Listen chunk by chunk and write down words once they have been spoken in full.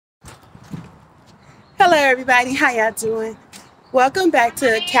Hello everybody, how y'all doing? Welcome back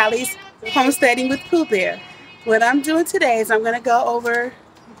to Callie's Homesteading with Pooh Bear. What I'm doing today is I'm going to go over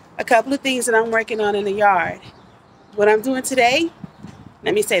a couple of things that I'm working on in the yard. What I'm doing today,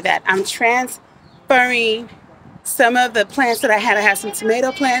 let me say that, I'm transferring some of the plants that I had. I have some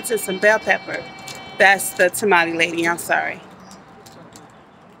tomato plants and some bell pepper. That's the tamale lady, I'm sorry.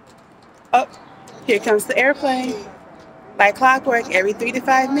 Oh, here comes the airplane. Like clockwork, every 3 to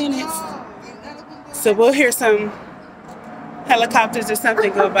 5 minutes. So we'll hear some helicopters or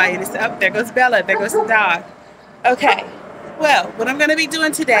something go by, and it's up. There goes Bella. There goes the dog. Okay. Well, what I'm going to be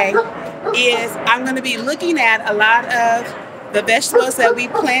doing today is I'm going to be looking at a lot of the vegetables that we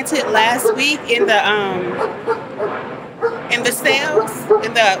planted last week in the sales,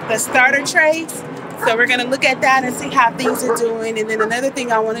 in the starter trays. So we're going to look at that and see how things are doing. And then another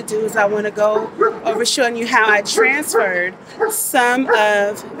thing I want to do is I want to go over showing you how I transferred some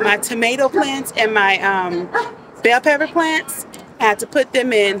of my tomato plants and my bell pepper plants. I had to put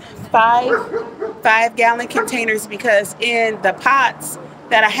them in five-gallon containers because in the pots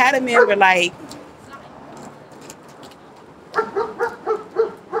that I had them in were like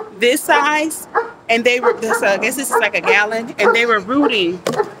this size, and they were, so I guess this is like a gallon, and they were rooting.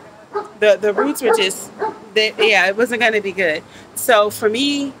 The roots were just, yeah, it wasn't going to be good. So for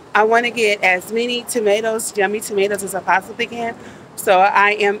me, I want to get as many tomatoes, yummy tomatoes, as I possibly can. So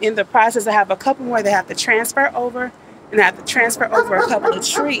I am in the process. I have a couple more that I have to transfer over, and I have to transfer over a couple of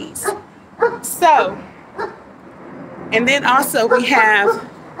trees. So, and then also we have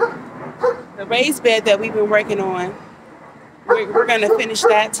the raised bed that we've been working on. We're going to finish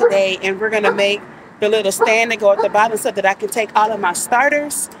that today, and we're going to make the little stand that go at the bottom so that I can take all of my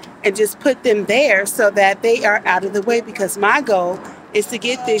starters and just put them there so that they are out of the way, because my goal is to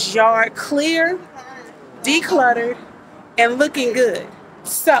get this yard clear, decluttered, and looking good.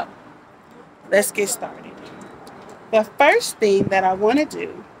 So let's get started. The first thing that I want to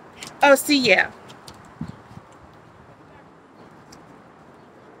do, oh, see, yeah.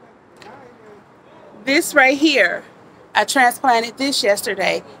 This right here, I transplanted this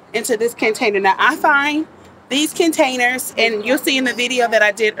yesterday into this container. Now I find these containers, and you'll see in the video that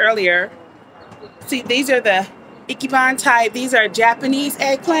I did earlier, see, these are the Ichiban type. These are Japanese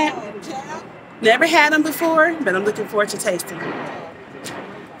eggplant. Never had them before, but I'm looking forward to tasting them.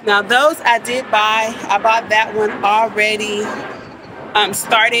 Now those I did buy. I bought that one already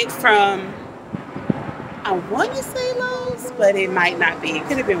started from, I want to say Lowe's, but it might not be. It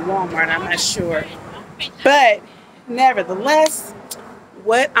could have been Walmart, I'm not sure. But nevertheless,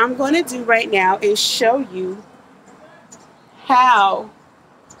 what I'm going to do right now is show you how,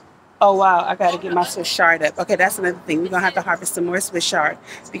 oh wow, I got to get my Swiss chard up. Okay, that's another thing. We're going to have to harvest some more Swiss chard,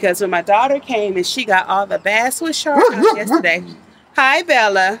 because when my daughter came and she got all the bad Swiss chard out yesterday. Hi,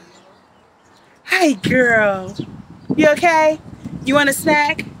 Bella. Hi, girl. You okay? You want a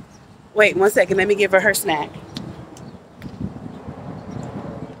snack? Wait 1 second. Let me give her snack.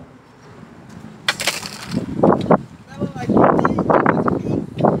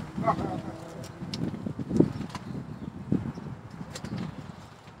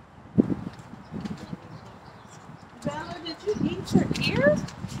 Bella, did you eat your ear?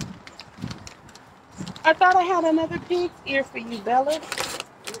 I thought I had another pig's ear for you, Bella.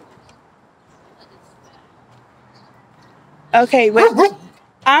 Okay, wait.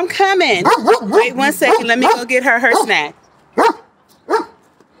 I'm coming. Wait 1 second. Let me go get her snack.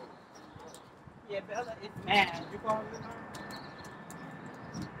 Yeah, Bella is mad. You're going with her?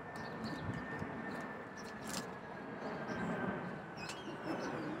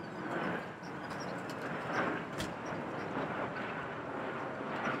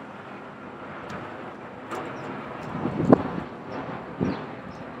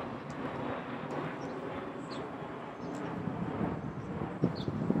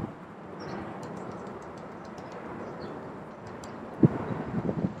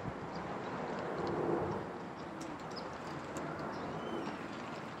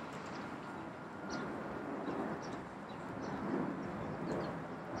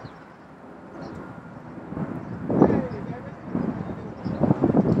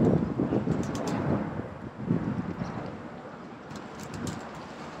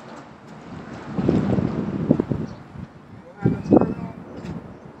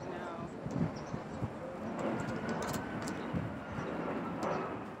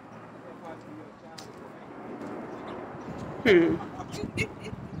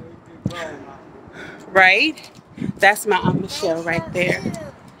 Right? That's my Aunt Michelle right there.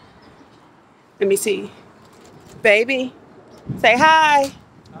 Let me see. Baby, say hi.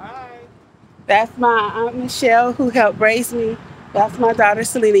 Hi. That's my Aunt Michelle who helped raise me. That's my daughter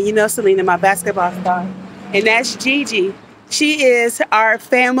Selena. You know Selena, my basketball star. And that's Gigi. She is our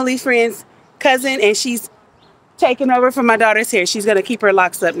family friend's cousin, and she's taking over from my daughter's hair. She's going to keep her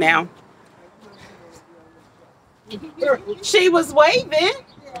locks up now. She was waving.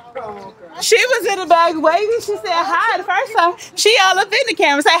 She was in the back waving. She said hi the first time. She all up in the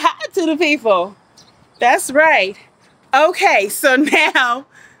camera. Say hi to the people. That's right. Okay, so now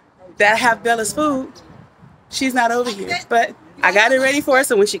that I have Bella's food, she's not over here. But I got it ready for her,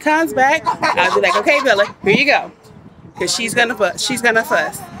 so when she comes back, I'll be like, okay, Bella, here you go. Because she's gonna fuss. She's gonna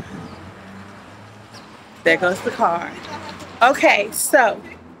fuss. There goes the car. Okay, so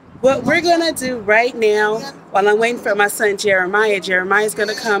what we're gonna do right now, while I'm waiting for my son Jeremiah's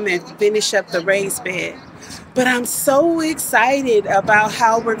gonna come and finish up the raised bed. But I'm so excited about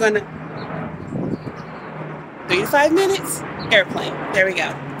how we're gonna 3 to 5 minutes airplane. There we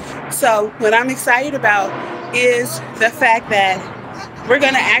go. So what I'm excited about is the fact that we're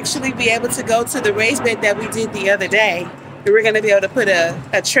gonna actually be able to go to the raised bed that we did the other day, and we're gonna be able to put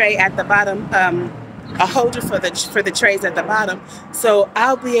a tray at the bottom. A holder for the trays at the bottom, so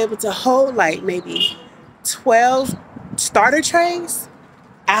I'll be able to hold like maybe 12 starter trays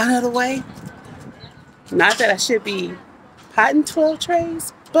out of the way. Not that I should be potting 12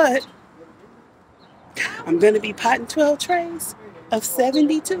 trays, but I'm gonna be potting 12 trays of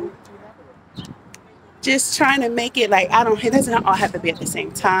 72. Just trying to make it like it doesn't all have to be at the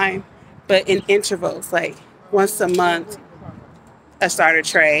same time, but in intervals, like once a month, a starter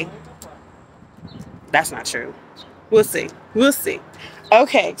tray. That's not true. We'll see. We'll see.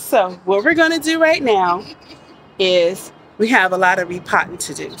 Okay, so what we're going to do right now is we have a lot of repotting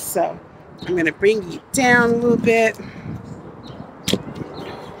to do. So I'm going to bring you down a little bit.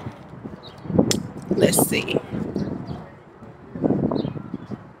 Let's see.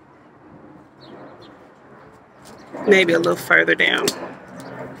 Maybe a little further down.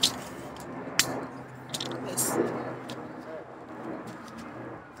 Let's see.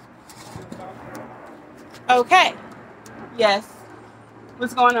 Okay. Yes.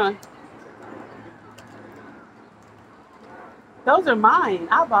 What's going on? Those are mine.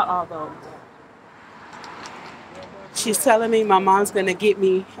 I bought all those. She's telling me my mom's going to get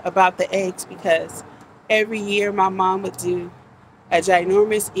me about the eggs because every year my mom would do a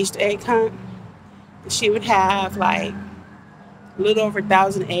ginormous Easter egg hunt. She would have like a little over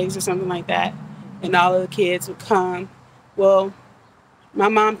 1,000 eggs or something like that. And all of the kids would come. Well, my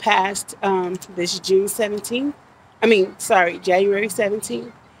mom passed this January 17th.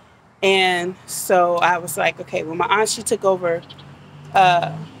 And so I was like, okay, well, my aunt, she took over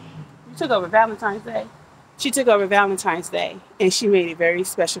Valentine's Day. She took over Valentine's Day, and she made it very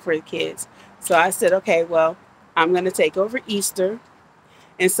special for the kids. So I said, okay, well, I'm going to take over Easter.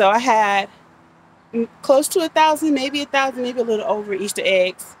 And so I had close to 1,000, maybe 1,000, maybe a little over Easter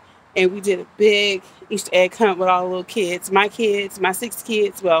eggs. And we did a big Easter egg hunt with all the little kids. My 6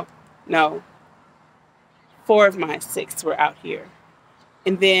 kids, well, no, 4 of my 6 were out here.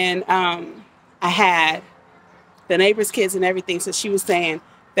 And then I had the neighbor's kids and everything. So she was saying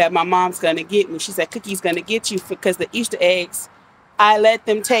that my mom's going to get me. She said, Cookie's going to get you because the Easter eggs, I let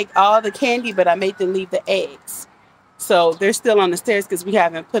them take all the candy, but I made them leave the eggs. So they're still on the stairs because we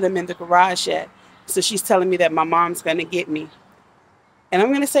haven't put them in the garage yet. So she's telling me that my mom's going to get me. And I'm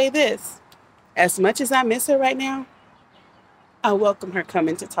going to say this, as much as I miss her right now, I welcome her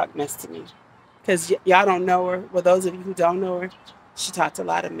coming to talk mess to me. Because y'all don't know her. Well, those of you who don't know her, she talked a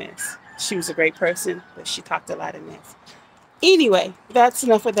lot of mess. She was a great person, but she talked a lot of mess. Anyway, that's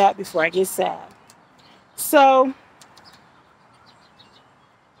enough of that before I get sad. So,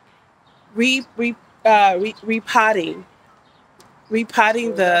 repotting the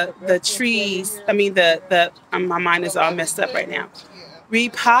trees. I mean, my mind is all messed up right now.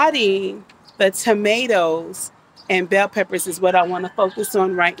 Repotting the tomatoes and bell peppers is what I want to focus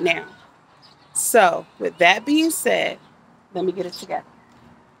on right now. So, with that being said, let me get it together.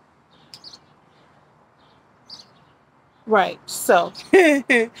 Right, so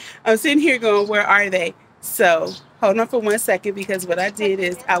I'm sitting here going, where are they? So, hold on for 1 second, because what I did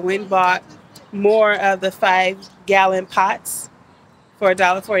is I went and bought more of the 5-gallon pots for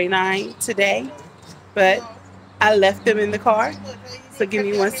 $1.49 today, but I left them in the car. So give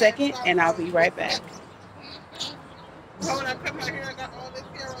me 1 second and I'll be right back.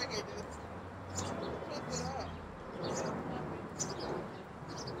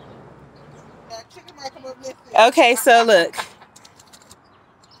 Okay, so look.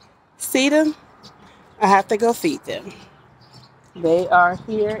 See them? I have to go feed them. They are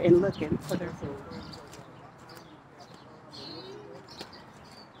here and looking for their food.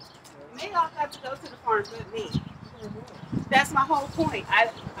 They all got to go to the farm with me. That's my whole point. I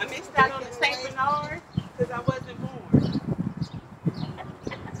missed out on the St. Bernard because I wasn't born.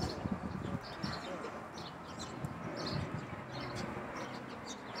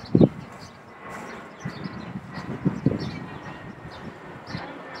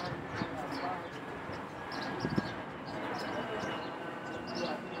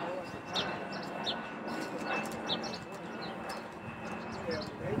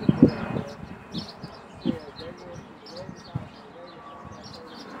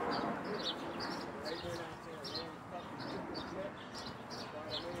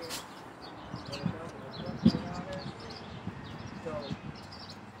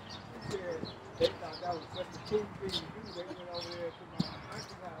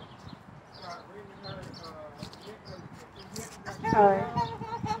 All right.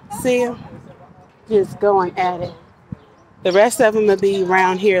 See you. Just going at it. The rest of them will be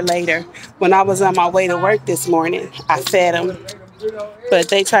around here later. When I was on my way to work this morning, I fed them, but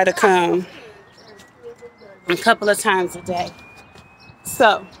they try to come a couple of times a day.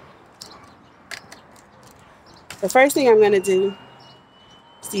 So the first thing I'm going to do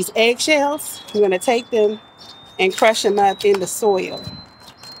is these eggshells. I'm going to take them and crush them up in the soil.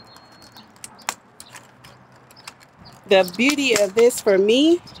 The beauty of this for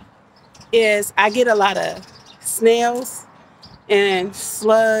me is I get a lot of snails and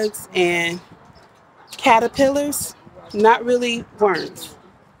slugs and caterpillars, not really worms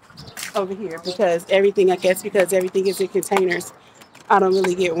over here because everything is in containers. I don't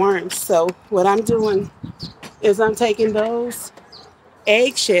really get worms. So what I'm doing is I'm taking those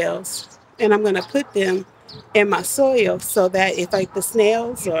eggshells and I'm going to put them in my soil so that if like the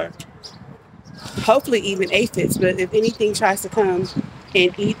snails or hopefully even aphids, but if anything tries to come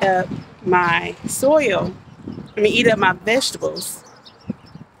and eat up my soil, eat up my vegetables,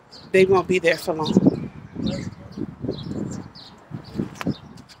 they won't be there for long.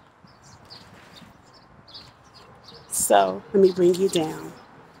 So let me bring you down.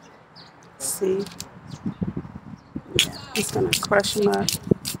 See? Yeah, just gonna crush them up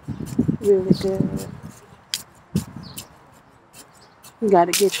really good. We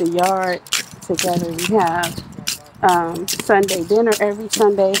gotta get the yard together. We have Sunday dinner every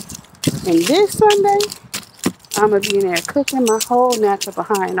Sunday. And this Sunday, I'm gonna be in there cooking my whole natural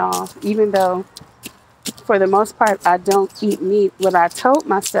behind off, even though for the most part I don't eat meat. What I told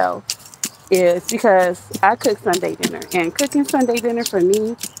myself is because I cook Sunday dinner, and cooking Sunday dinner for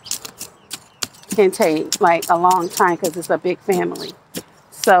me can take like a long time because it's a big family.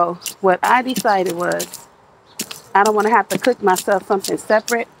 So what I decided was I don't want to have to cook myself something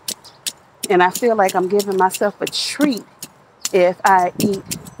separate, and I feel like I'm giving myself a treat if I eat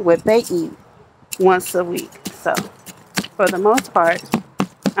what they eat once a week. So for the most part,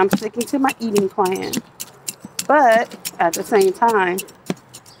 I'm sticking to my eating plan, but at the same time,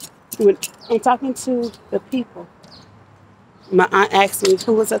 when I'm talking to the people, my aunt asked me,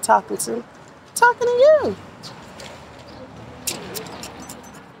 who was I talking to? Talking to you.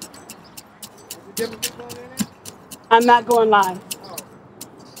 I'm not going live.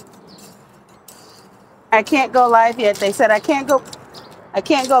 I can't go live yet. They said I can't go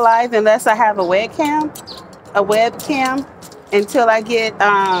live unless I have a webcam until I get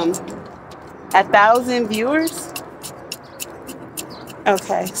 1,000 viewers.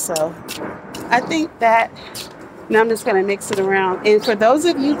 Okay, so I think that now I'm just gonna mix it around. And for those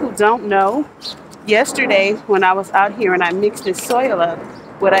of you who don't know, yesterday when I was out here and I mixed this soil up,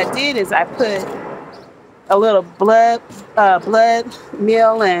 what I did is I put a little blood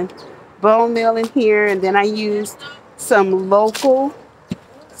meal and bone meal in here, and then I used some local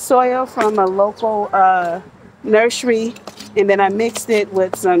soil from a local nursery, and then I mixed it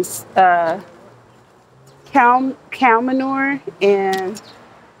with some cow manure and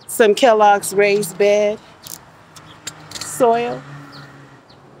some Kellogg's raised bed soil.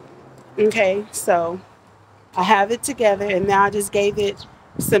 Okay, so I have it together, and now I just gave it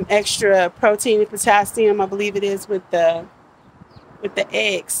some extra protein and potassium, I believe it is, with the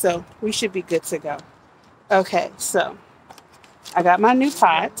eggs, so we should be good to go. Okay, so I got my new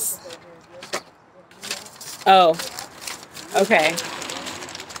pots. Oh, okay.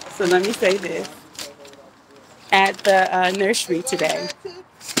 So let me say this. At the nursery today,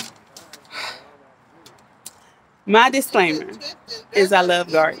 my disclaimer is I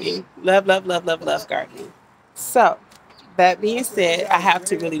love gardening. Love, love, love, love, love gardening. So that being said, I have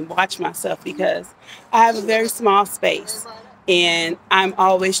to really watch myself because I have a very small space and I'm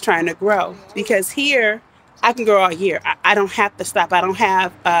always trying to grow, because here I can grow all year. I don't have to stop. I don't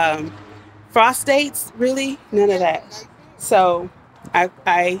have frost dates, really, none of that. So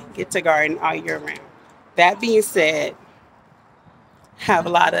I get to garden all year round. That being said, have a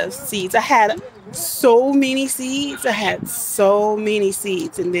lot of seeds. I had so many seeds. I had so many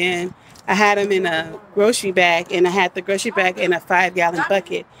seeds. And then I had them in a grocery bag, and I had the grocery bag in a 5-gallon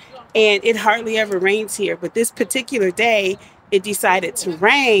bucket. And it hardly ever rains here. But this particular day, it decided to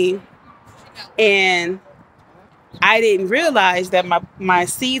rain. And I didn't realize that my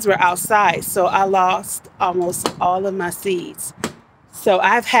seeds were outside. So I lost almost all of my seeds. So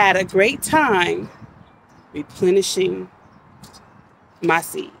I've had a great time replenishing my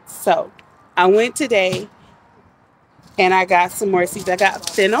seeds. So I went today and I got some more seeds. I got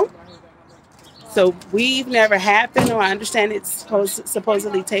fennel. So we've never had fennel. I understand it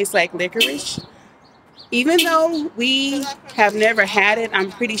supposedly tastes like licorice. Even though we have never had it,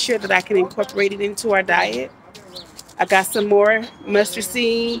 I'm pretty sure that I can incorporate it into our diet. I got some more mustard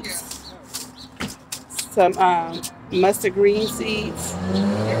seeds, some mustard green seeds,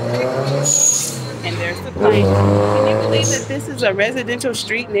 and there's the plane. Can you believe that this is a residential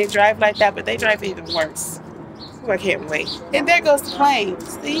street and they drive like that, but they drive even worse? Oh, I can't wait. And there goes the plane.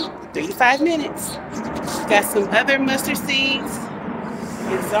 See? 35 minutes. Got some other mustard seeds.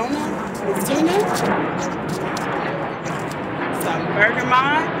 Arizona, some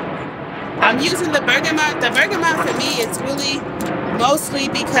bergamot. I'm using the bergamot. The bergamot for me is really mostly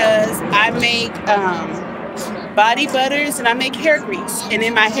because I make body butters and I make hair grease. And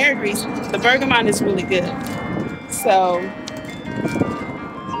in my hair grease, the bergamot is really good. So,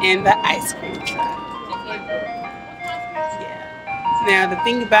 and the ice cream truck. Yeah. Now the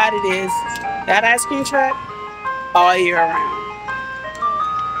thing about it is that ice cream truck all year round.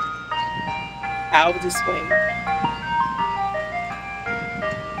 I'll just wait.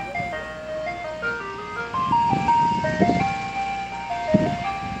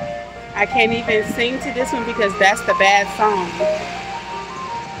 I can't even sing to this one because that's the bad song.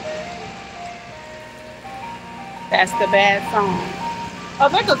 That's the bad song. Oh,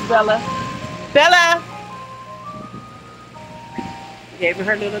 there goes Bella. Bella! Gave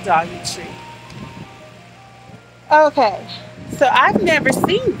her little doggy treat. Okay, so I've never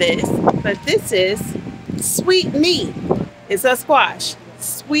seen this, but this is sweet meat. It's a squash.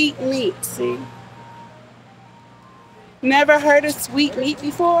 Sweet meat, see? Never heard of sweet meat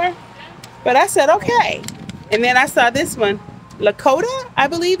before? But I said, okay. And then I saw this one, Lakota, I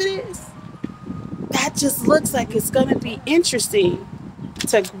believe it is. That just looks like it's going to be interesting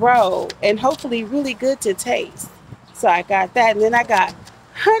to grow and hopefully really good to taste. So I got that. And then I got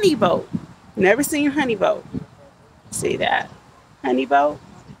honey boat. Never seen honey boat. See that? Honey boat.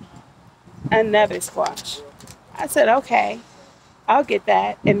 Another squash. I said, okay, I'll get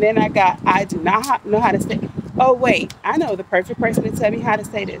that. And then I got, I do not know how to say, oh, wait, I know the perfect person to tell me how to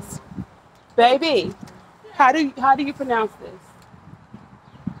say this. Baby, how do you pronounce this?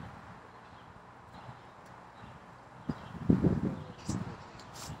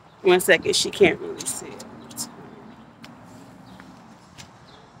 One second, she can't really see it.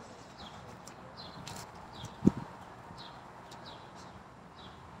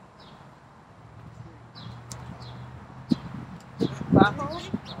 Bajo?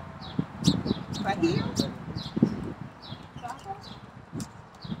 Bajillo?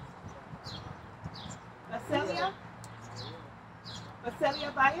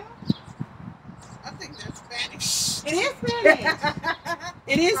 Basilio Bayo? I think that's Spanish. It is Spanish.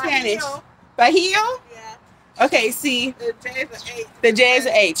 It is Spanish. Bajillo? Yeah. Okay, see. The J is an H. The J is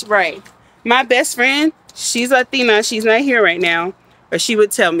an H, right. My best friend, she's Latina. She's not here right now. But she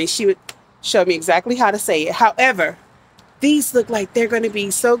would tell me, she would show me exactly how to say it. However, these look like they're going to be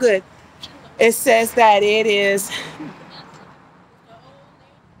so good. It says that it is,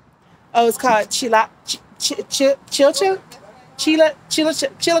 oh, it's called Chilica.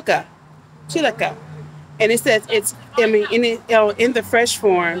 And it says it's, I mean, in the fresh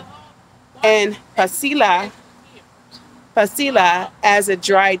form. And pasilla as a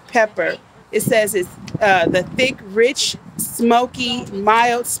dried pepper. It says it's the thick, rich, smoky,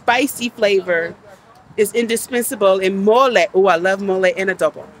 mild, spicy flavor is indispensable in mole. Oh, I love mole and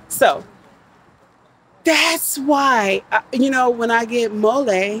adobo. So that's why, when I get mole,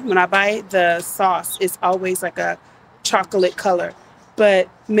 when I buy the sauce, it's always like a chocolate color. But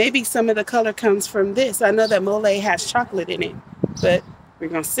maybe some of the color comes from this. I know that mole has chocolate in it, but we're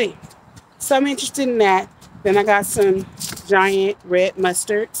going to see. So I'm interested in that. Then I got some giant red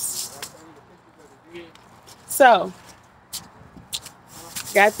mustards. So,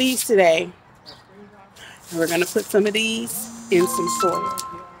 got these today. And we're going to put some of these in some soil.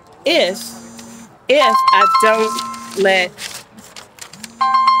 If I don't let,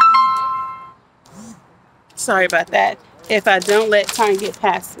 sorry about that, if I don't let time get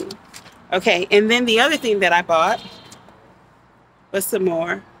past me. Okay, and then the other thing that I bought with some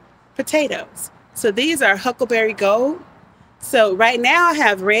more potatoes. So these are Huckleberry Gold. So right now I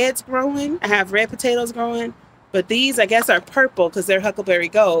have reds growing. I have red potatoes growing, but these I guess are purple because they're Huckleberry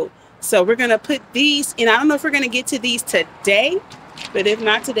Gold. So we're gonna put these, and I don't know if we're gonna get to these today, but if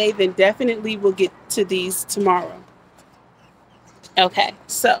not today, then definitely we'll get to these tomorrow. Okay,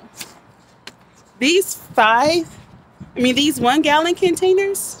 so these these 1 gallon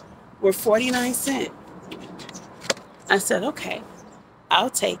containers were 49 cents. I said, okay, I'll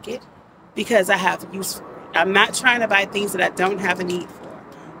take it because I have use for it. I'm not trying to buy things that I don't have a need for.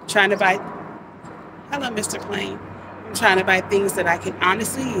 I'm trying to buy, hello, Mr. Plain. I'm trying to buy things that I can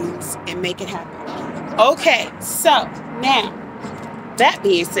honestly use and make it happen. Okay, so now, that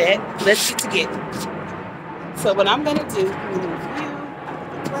being said, let's get to getting. So what I'm gonna do, remove you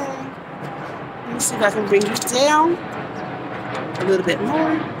out of the way. Let me see if I can bring you down a little bit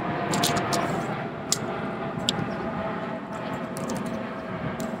more.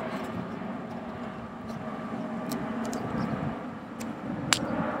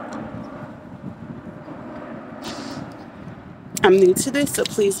 I'm new to this, so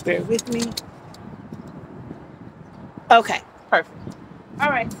please bear with me. Okay, perfect. All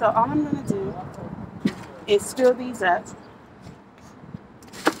right, so all I'm gonna do is fill these up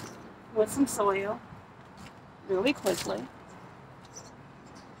with some soil really quickly.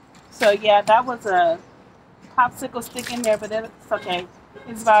 So yeah, that was a popsicle stick in there, but it's okay.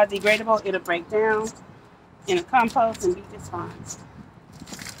 It's biodegradable. It'll break down in a compost and be just fine.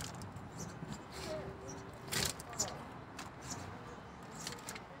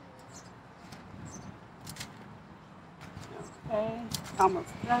 Okay, almost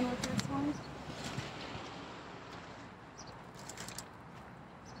done with this one.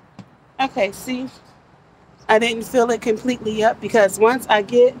 Okay, see, I didn't fill it completely up because once I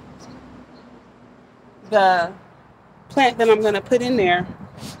get the plant that I'm going to put in there,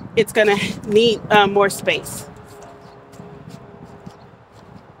 it's going to need more space.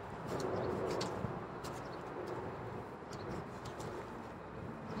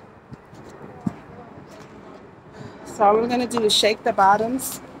 So all I'm going to do is shake the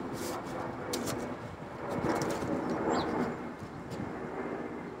bottoms.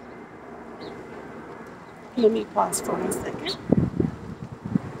 Let me pause for 1 second.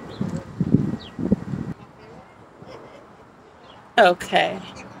 Okay,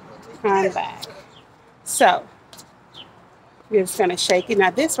 I'm back. So we're just going to shake it. Now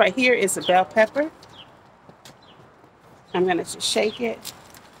this right here is a bell pepper. I'm going to just shake it,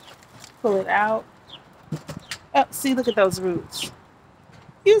 pull it out. Oh, see, look at those roots.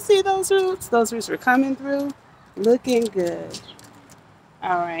 You see those roots? Those roots were coming through, looking good.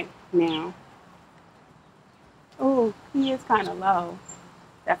 All right, now. Oh, he is kind of low.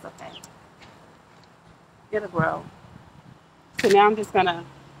 That's okay. It'll grow. So now I'm just gonna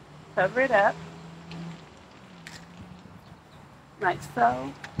cover it up, like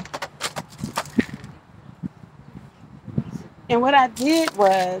so. And what I did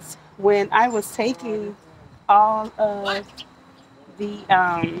was, when I was taking all of the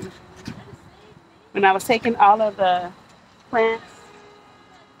plants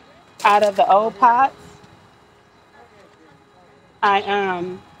out of the old pots, I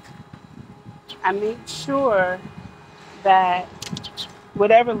made sure that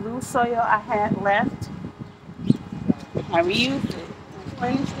whatever loose soil I had left, I reused it,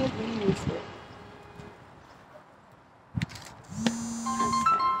 replenished it, reused it.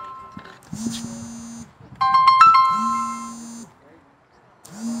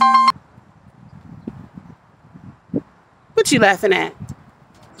 What you laughing at?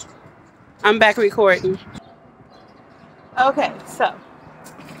 I'm back recording. Okay, so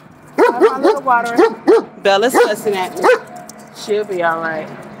I have my little water. Bella's fussing at me. She'll be all right.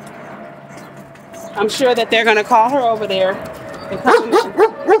 I'm sure that they're gonna call her over there and come and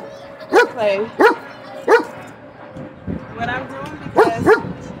play. What I'm doing, because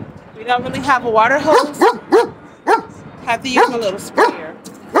we don't really have a water hose, I have to use my little sprayer.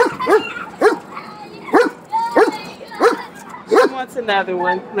 She wants another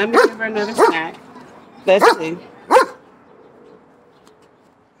one. Let me give her another snack. Let's see.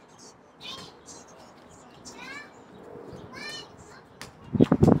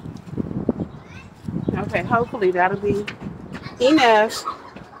 Okay, hopefully that'll be enough.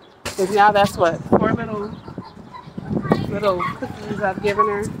 Because now that's what, 4 little cookies I've given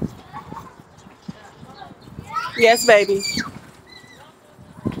her. Yes, baby.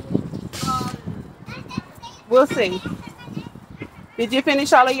 We'll see. Did you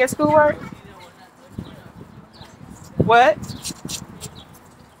finish all of your schoolwork? What?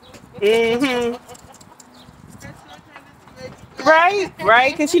 Mm-hmm. Right?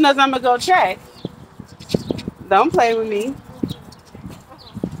 Right? Because she knows I'm going to go check. Don't play with me.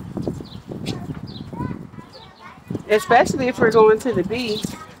 Especially if we're going to the beach.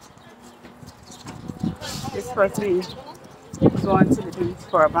 It's supposed to be going to the beach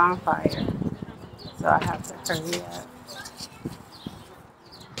for a bonfire. So I have to hurry up.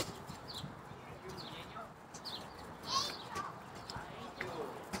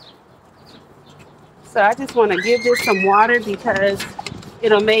 So I just want to give this some water because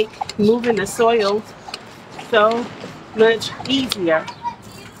it'll make moving the soil so much easier.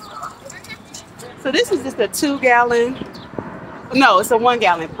 So this is just a 2-gallon, no, it's a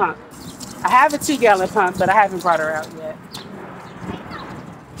 1-gallon pump. I have a 2-gallon pump, but I haven't brought her out yet.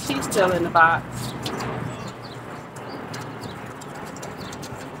 She's still in the box.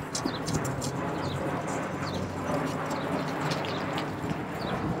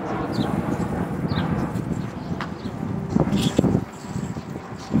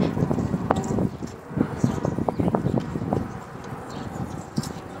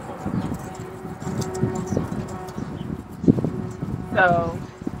 So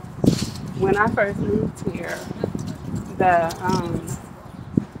when I first moved here,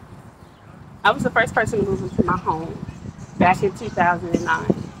 I was the first person to move into my home back in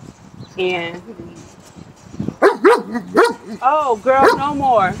 2009. And oh girl, no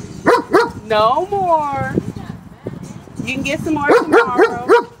more. No more. You can get some more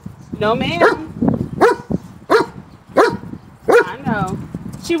tomorrow. No ma'am. I know.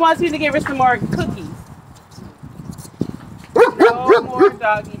 She wants me to give her some more cookies. No more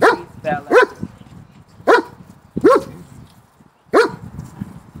doggy treats, Bella.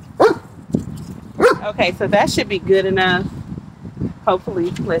 Okay, so that should be good enough.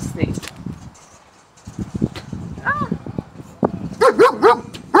 Hopefully, let's see. Ah.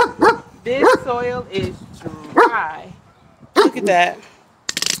 This soil is dry. Look at that.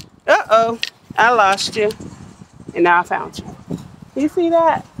 Uh-oh, I lost you. And now I found you. You see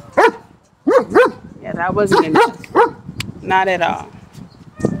that? Yeah, that wasn't enough. Not at all.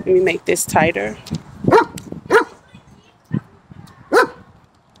 Let me make this tighter.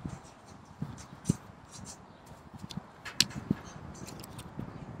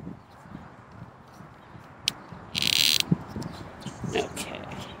 Okay.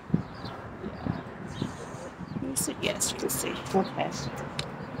 Let me see. Yes, you can see. Okay.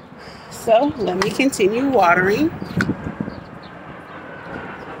 So let me continue watering.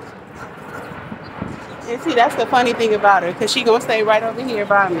 And see, that's the funny thing about her, because she's going to stay right over here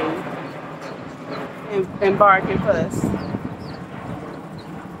by me and bark and fuss.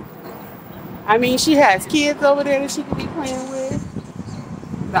 I mean, she has kids over there that she could be playing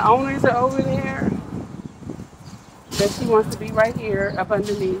with. The owners are over there. But she wants to be right here up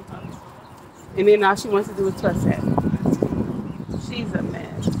under me. And then all she wants to do is fuss at me. She's a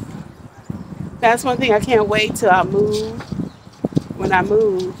mess. That's one thing I can't wait till I move. When I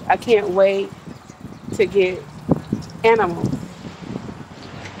move, I can't wait to get animals.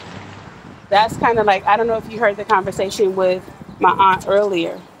 That's kind of like, I don't know if you heard the conversation with my aunt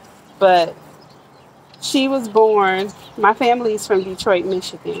earlier, but she was born, my family is from Detroit,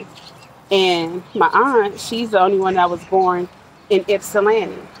 Michigan. And my aunt, she's the only one that was born in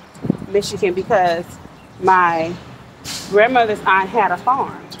Ypsilanti, Michigan, because my grandmother's aunt had a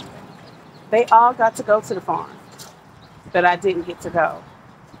farm. They all got to go to the farm, but I didn't get to go.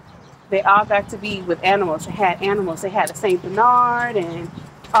 They all got to be with animals. They had animals. They had a St. Bernard and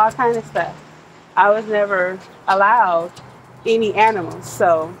all kinds of stuff. I was never allowed any animals.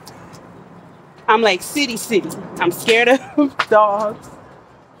 So I'm like city. I'm scared of dogs.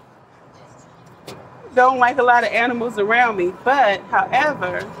 Don't like a lot of animals around me. But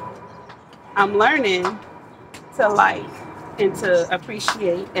however, I'm learning to like and to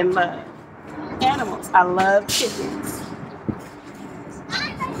appreciate and love animals. I love chickens.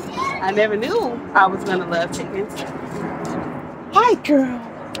 I never knew I was going to love chickens. Hi, girl.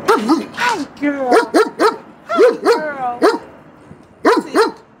 Hi, girl. Hi, girl. See,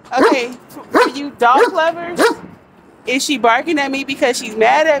 okay, for you dog lovers, is she barking at me because she's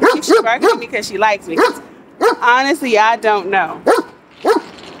mad at me? Is she barking at me because she likes me? Honestly, I don't know.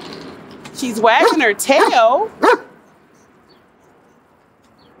 She's wagging her tail.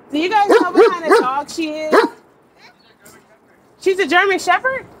 Do you guys know what kind of dog she is? She's a German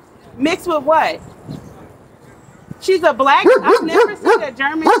Shepherd? Mixed with what? She's a black. I've never seen a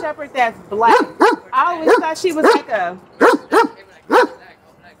German Shepherd that's black. I always thought she was like a.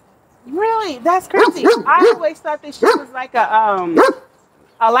 Really? That's crazy. I always thought that she was like a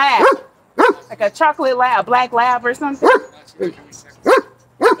lab, like a chocolate lab, a black lab or something.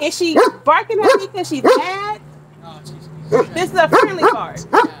 Is she barking at me because she's mad? This is a friendly bark.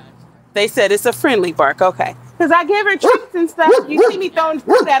 They said it's a friendly bark. Okay. Because I give her treats and stuff. You see me throwing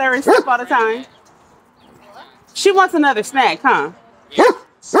food at her and stuff all the time. She wants another snack, huh?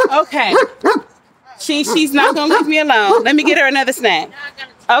 Okay. She's not gonna leave me alone. Let me get her another snack.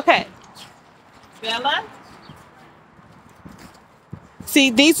 Okay. Bella? See,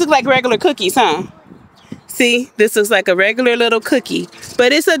 these look like regular cookies, huh? See, this looks like a regular little cookie,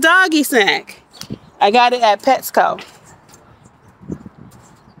 but it's a doggy snack. I got it at Petco.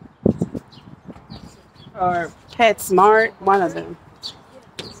 Or PetSmart, one of them.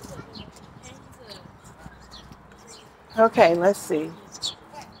 Okay, let's see.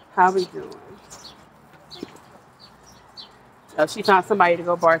 How we doing? Oh, she found somebody to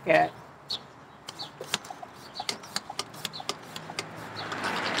go bark at.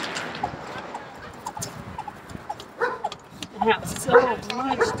 I have so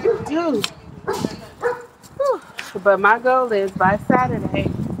much to do. Whew. But my goal is by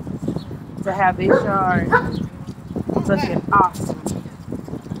Saturday to have this yard looking awesome.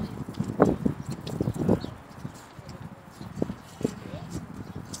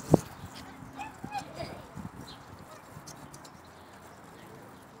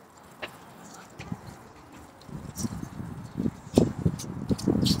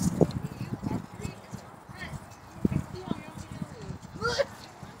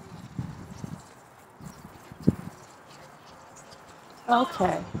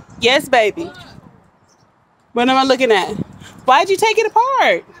 Okay. Yes, baby. What am I looking at? Why'd you take it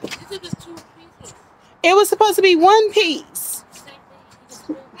apart? It was supposed to be one piece.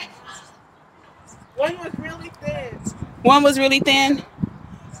 One was really thin. One was really thin?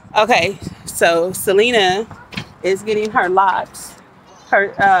 Okay, so Selena is getting her locks.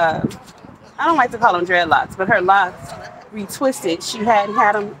 Her, I don't like to call them dreadlocks, but her locks retwisted. She hadn't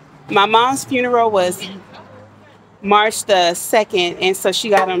had them. My mom's funeral was March the 2nd, and so she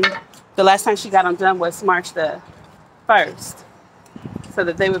got them, the last time she got them done was March the 1st, so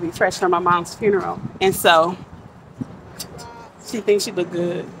that they would be fresh for my mom's funeral. And so she thinks she look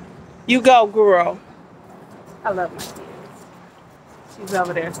good. You go, girl. I love my kids. She's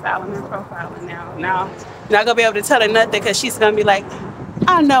over there styling her profiling now. Now, not gonna be able to tell her nothing because she's gonna be like,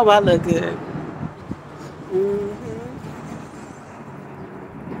 I know I look good.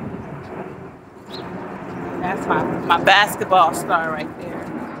 That's my basketball star right there.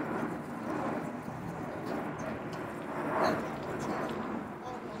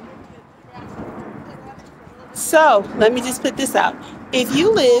 So let me just put this out. If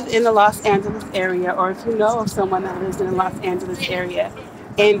you live in the Los Angeles area, or if you know of someone that lives in the Los Angeles area,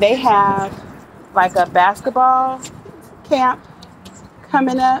 and they have like a basketball camp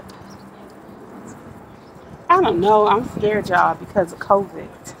coming up, I don't know. I'm scared, y'all, because of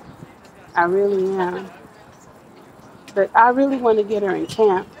COVID. I really am. But I really want to get her in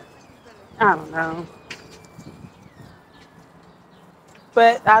camp. I don't know.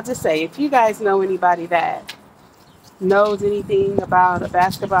 But I'll just say, if you guys know anybody that knows anything about a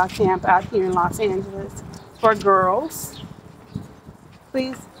basketball camp out here in Los Angeles for girls,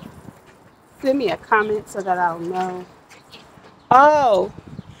 please send me a comment so that I'll know. Oh,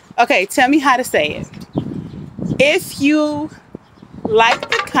 okay. Tell me how to say it. If you like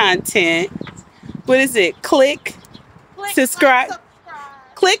the content, what is it? Click subscribe.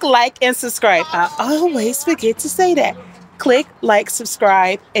 Click like and subscribe. I always forget to say that. Click like,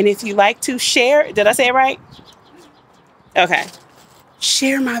 subscribe, and if you like to share, did I say it right? Okay.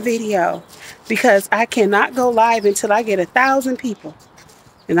 Share my video because I cannot go live until I get 1,000 people.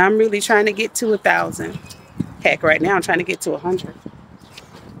 And I'm really trying to get to 1,000. Heck, right now I'm trying to get to 100.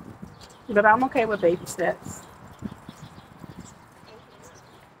 But I'm okay with baby steps.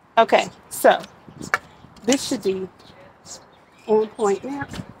 Okay, so this should be on point now.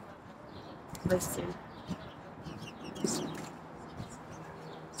 Let's see.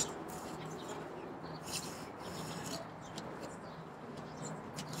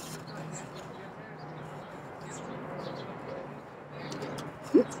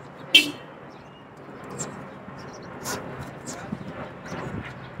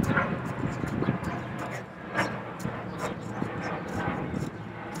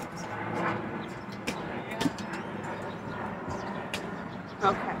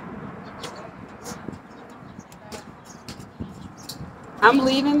 Okay. I'm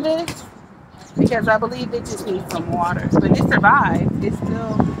leaving this because I believe it just needs some water. But it survived. It's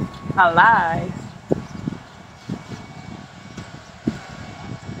still alive.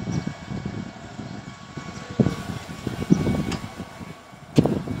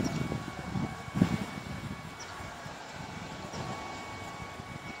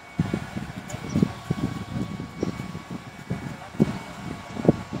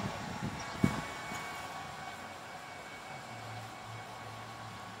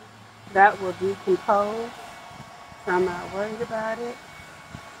 That will decompose, so I'm not worried about it.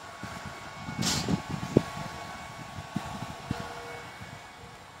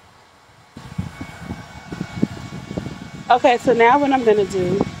 Okay, so now what I'm gonna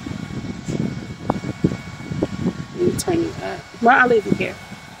do, let me turn it up. Well, I'll leave it here.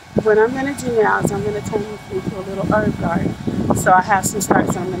 What I'm gonna do now is I'm gonna turn this into a little herb garden. So I have some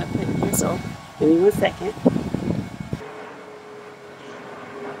starts I'm gonna put in here. So give me 1 second.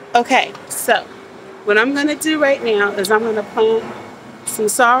 Okay, so what I'm gonna do right now is I'm gonna plant some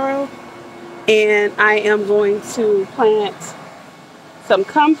sorrel, and I am going to plant some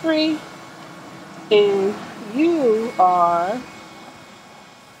comfrey, and you are,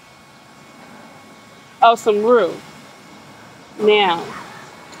 oh, some rue. Now,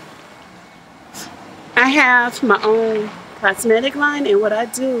 I have my own cosmetic line, and what I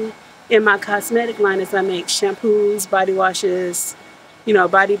do in my cosmetic line is I make shampoos, body washes,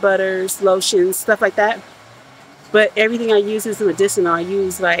 body butters, lotions, stuff like that. But everything I use is medicinal. I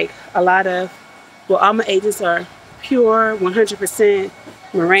use like a lot of, well, all my agents are pure, 100%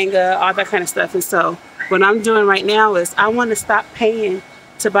 moringa, all that kind of stuff. And so what I'm doing right now is I want to stop paying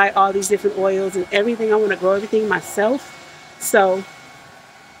to buy all these different oils and everything. I want to grow everything myself. So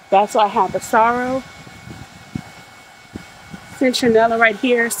that's why I have the sorrel, citronella right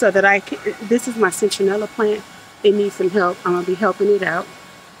here, so that I can, this is my citronella plant. It needs some help. I'm going to be helping it out.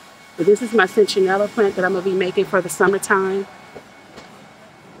 But this is my citronella plant that I'm going to be making for the summertime.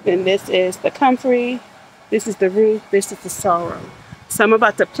 Then this is the comfrey. This is the rue. This is the sorrel. So I'm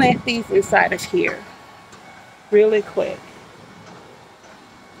about to plant these inside of here really quick.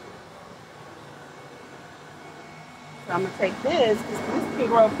 So I'm going to take this, because this can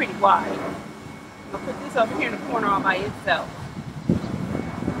grow pretty wide. I'm going to put this over here in the corner all by itself.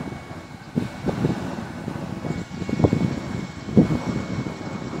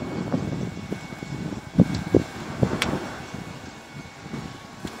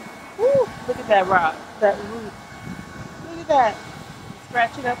 Woo, look at that rock, that root. Look at that.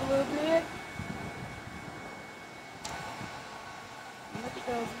 Scratch it up a little bit. Look at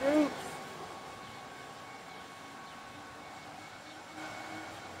those roots.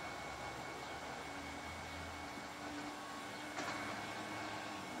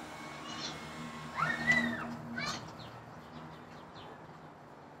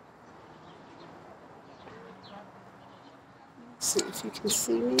 Let's see if you can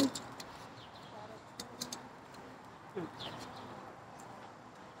see me.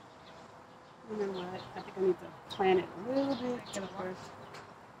 You know what? I think I need to plant it a little bit deeper.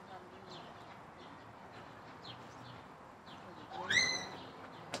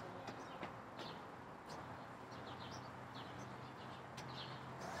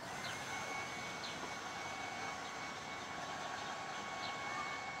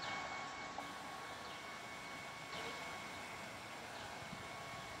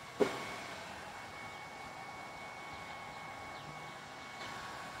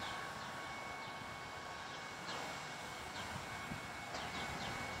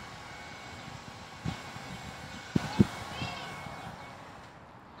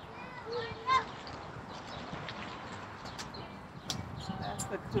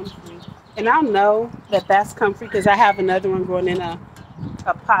 The comfrey. And I'll know that that's comfrey because I have another one growing in a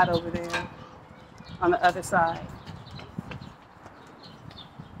pot over there on the other side.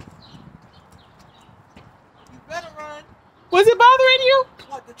 You better run. Was it bothering you?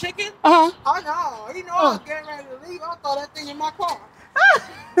 What, the chicken? Uh-huh. Oh, no. You know, I was getting ready to leave. I thought that thing in my car.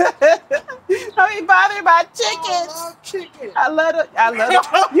 Don't be bothered by chickens. I love chicken. I love it.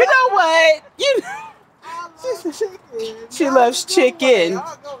 You know what? I love chicken. She loves chicken.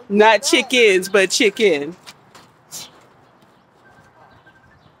 Not chickens, but chicken.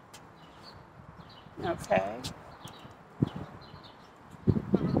 Okay.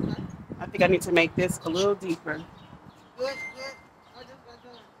 I think I need to make this a little deeper. Good. I just got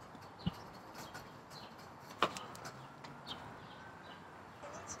done.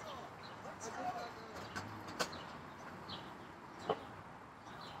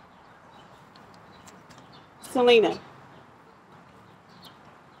 Selena.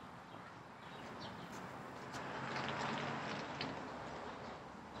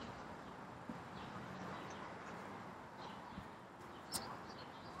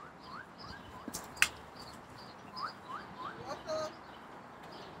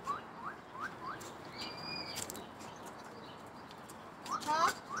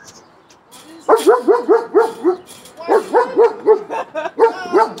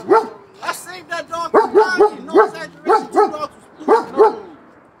 I saved that dog from dying. No exaggeration.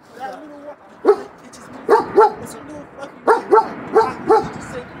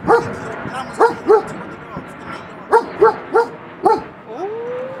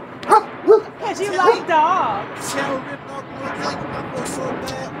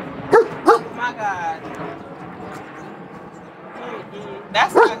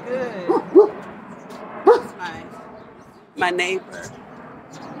 my neighbor.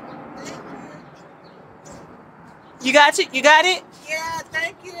 You got it? You got it? Yeah,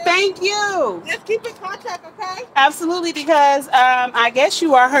 thank you. Thank you. Just keep in contact, okay? Absolutely, because I guess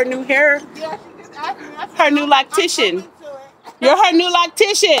you are her new hair, Yeah, she just asked me. her new loctician. You're her new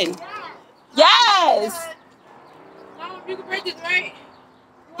loctician. Yes. Mom, you can braid this, right?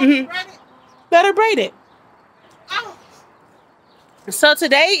 Mhm. Braid it? Let her braid it. Oh. So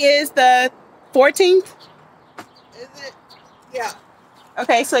today is the 14th. Is it? Yeah.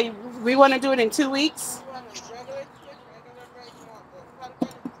 Okay, so we want to do it in 2 weeks. You want a regular twist, regular braid, you want the cut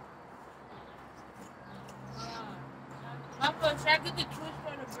braid? Papa, should I get the twist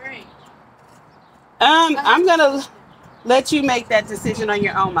or the braid? I'm gonna let you make that decision on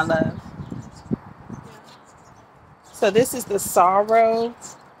your own, my love. So this is the sorrow.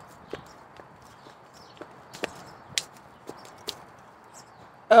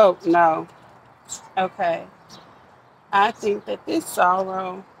 Oh no. Okay. I think that this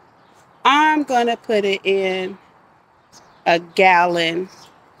sorrow, I'm gonna put it in a gallon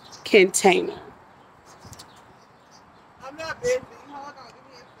container. I'm not busy. Hold on, give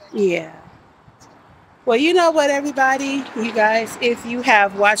me a second. Yeah. Well, you know what, everybody, you guys, if you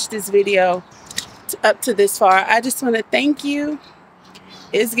have watched this video up to this far, I just want to thank you.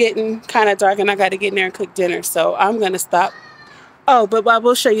 It's getting kind of dark and I got to get in there and cook dinner, so I'm going to stop. Oh, but I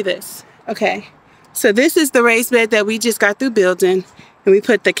will show you this. Okay. So this is the raised bed that we just got through building, and we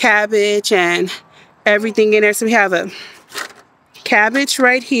put the cabbage and everything in there. So we have a cabbage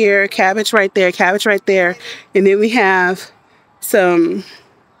right here, cabbage right there, cabbage right there, and then we have some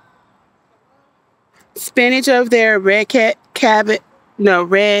spinach over there, red cabbage, no,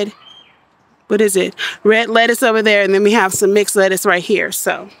 red, what is it? Red lettuce over there, and then we have some mixed lettuce right here.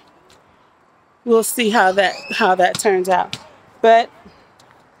 So we'll see how that turns out. But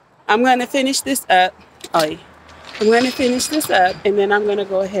I'm gonna finish this up. I'm gonna finish this up, and then I'm gonna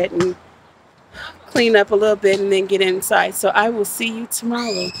go ahead and clean up a little bit and then get inside. So I will see you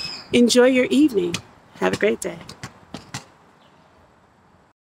tomorrow. Enjoy your evening. Have a great day.